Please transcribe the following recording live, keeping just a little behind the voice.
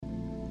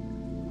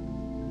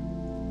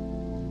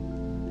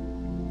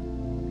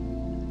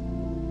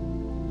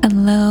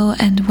Hello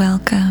and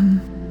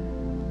welcome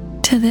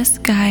to this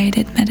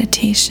guided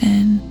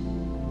meditation,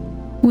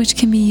 which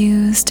can be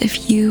used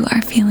if you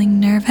are feeling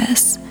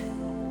nervous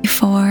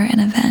before an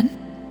event.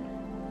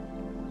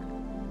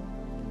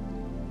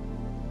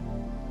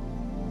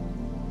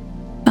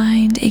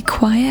 Find a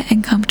quiet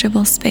and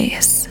comfortable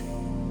space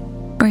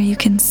where you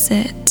can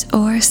sit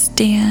or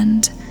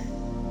stand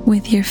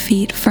with your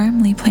feet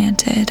firmly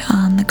planted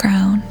on the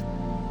ground.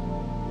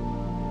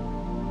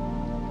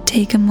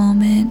 Take a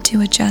moment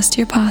to adjust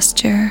your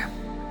posture,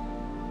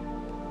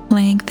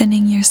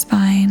 lengthening your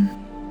spine,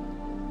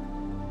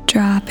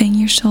 dropping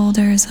your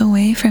shoulders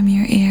away from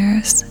your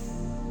ears,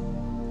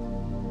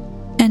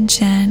 and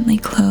gently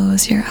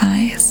close your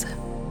eyes.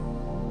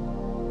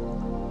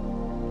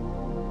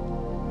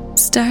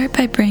 Start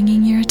by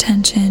bringing your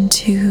attention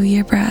to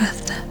your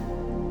breath.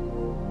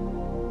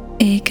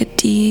 Take a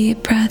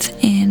deep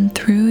breath in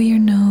through your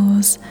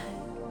nose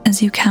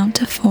as you count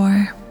to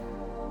 4.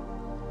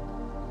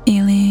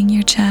 Feeling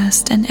your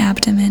chest and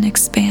abdomen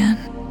expand.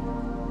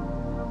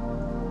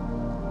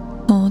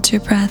 Hold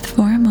your breath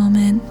for a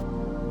moment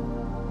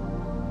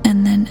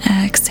and then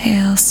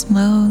exhale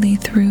slowly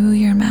through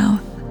your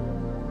mouth,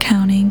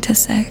 counting to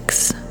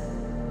 6.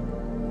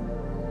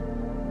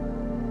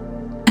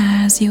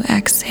 As you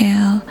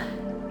exhale,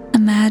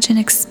 imagine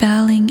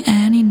expelling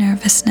any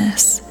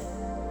nervousness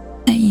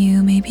that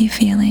you may be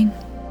feeling.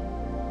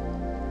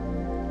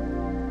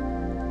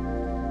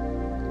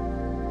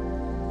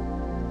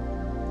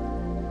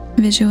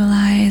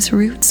 Visualize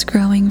roots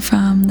growing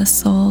from the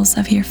soles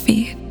of your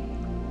feet,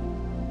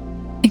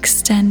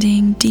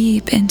 extending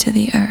deep into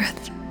the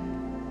earth.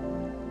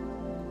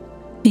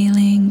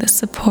 Feeling the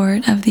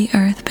support of the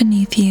earth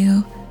beneath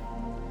you,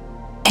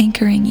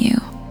 anchoring you,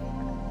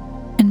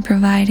 and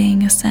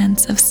providing a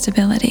sense of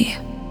stability.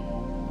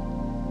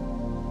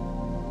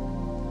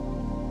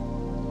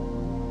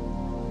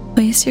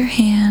 Place your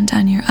hand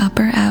on your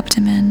upper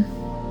abdomen.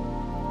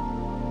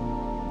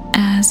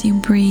 As you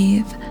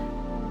breathe,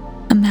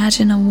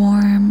 imagine a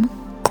warm,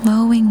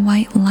 glowing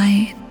white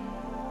light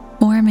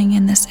forming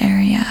in this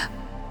area.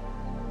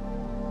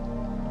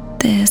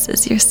 This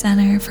is your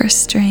center for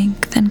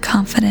strength and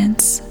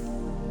confidence.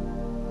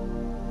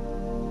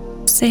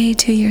 Say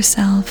to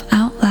yourself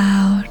out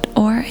loud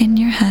or in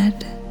your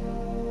head,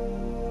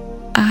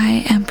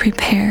 "I am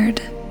prepared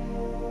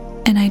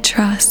and I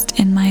trust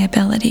in my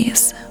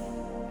abilities.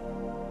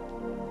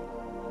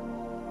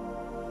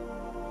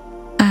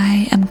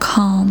 I am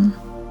calm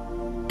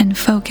and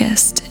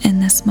focused in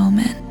this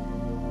moment.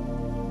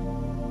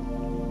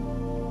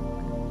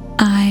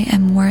 I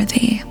am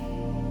worthy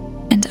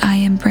and I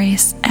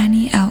embrace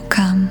any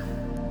outcome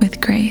with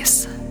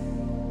grace."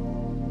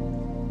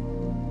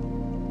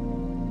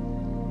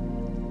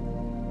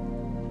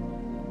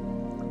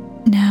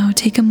 Now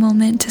take a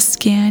moment to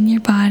scan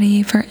your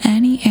body for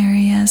any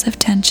areas of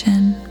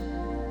tension,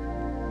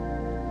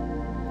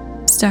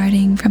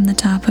 starting from the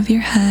top of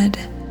your head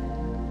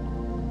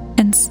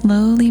and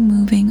slowly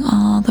moving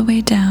all the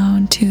way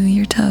down to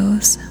your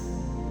toes.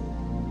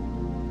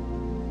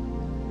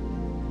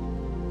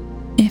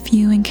 If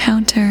you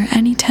encounter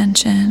any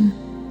tension,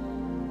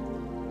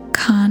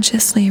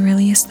 consciously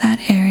release that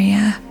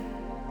area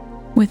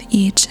with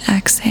each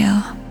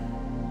exhale.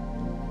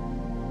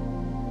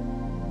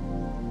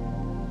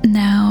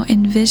 Now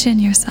envision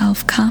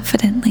yourself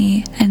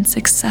confidently and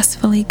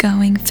successfully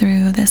going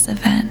through this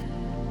event.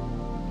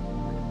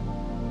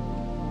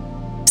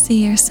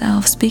 See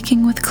yourself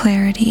speaking with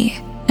clarity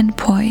and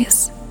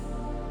poise,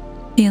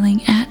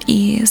 feeling at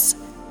ease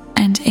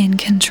and in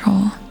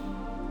control.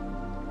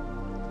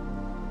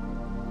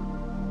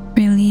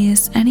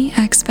 Release any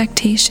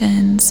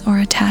expectations or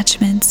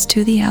attachments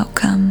to the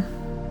outcome,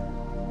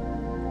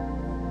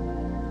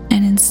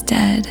 and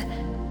instead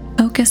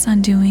focus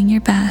on doing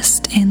your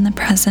best in the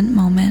present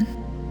moment.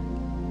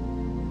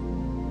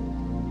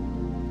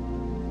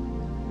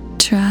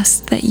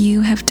 Trust that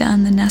you have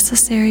done the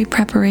necessary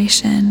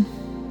preparation,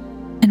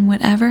 and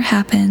whatever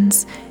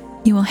happens,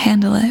 you will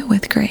handle it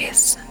with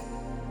grace.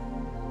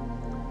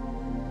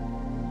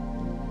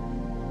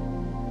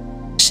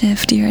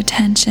 Shift your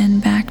attention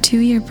back to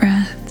your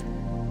breath,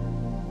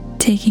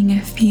 taking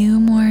a few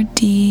more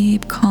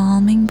deep,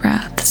 calming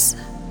breaths.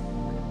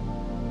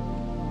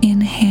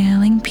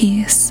 Inhaling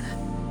peace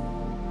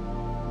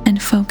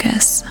and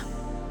focus,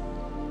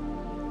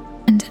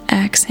 and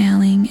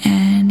exhaling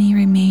any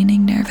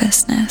remaining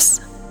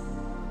nervousness.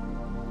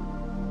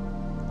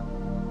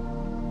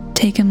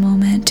 Take a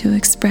moment to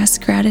express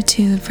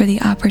gratitude for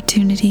the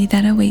opportunity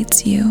that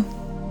awaits you,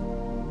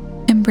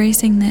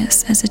 embracing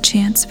this as a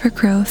chance for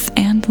growth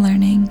and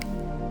learning,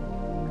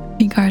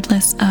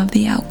 regardless of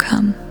the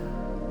outcome.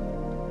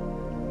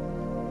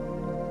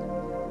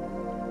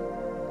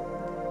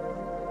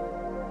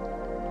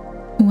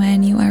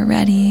 When you are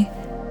ready,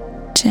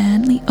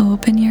 gently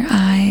open your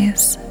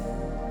eyes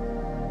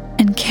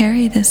and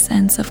carry this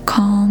sense of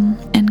calm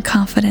and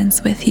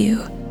confidence with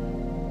you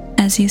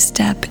as you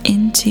step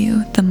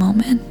into the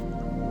moment.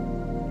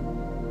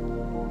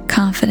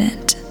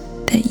 Confident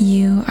that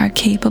you are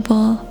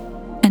capable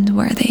and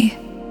worthy.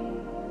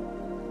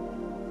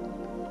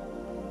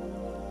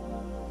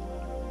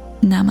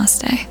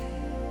 Namaste.